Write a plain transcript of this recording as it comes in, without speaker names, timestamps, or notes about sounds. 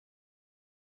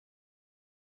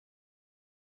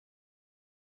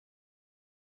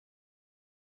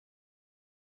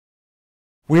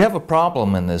We have a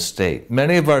problem in this state.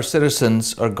 Many of our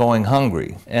citizens are going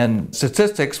hungry, and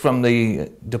statistics from the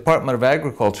Department of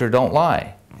Agriculture don't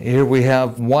lie. Here we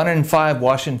have 1 in 5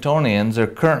 Washingtonians are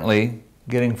currently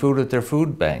getting food at their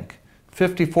food bank.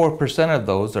 54% of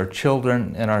those are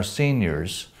children and our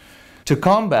seniors. To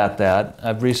combat that,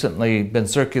 I've recently been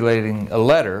circulating a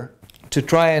letter to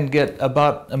try and get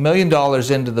about $1 million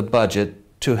into the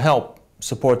budget to help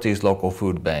support these local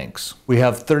food banks. We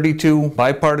have 32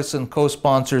 bipartisan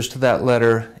co-sponsors to that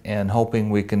letter and hoping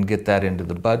we can get that into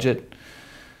the budget.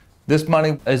 This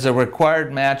money is a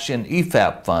required match in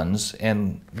EFAP funds,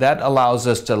 and that allows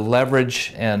us to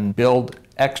leverage and build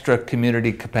extra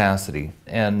community capacity.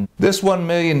 And this $1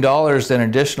 million in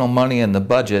additional money in the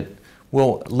budget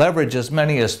will leverage as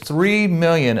many as 3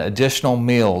 million additional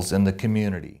meals in the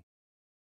community.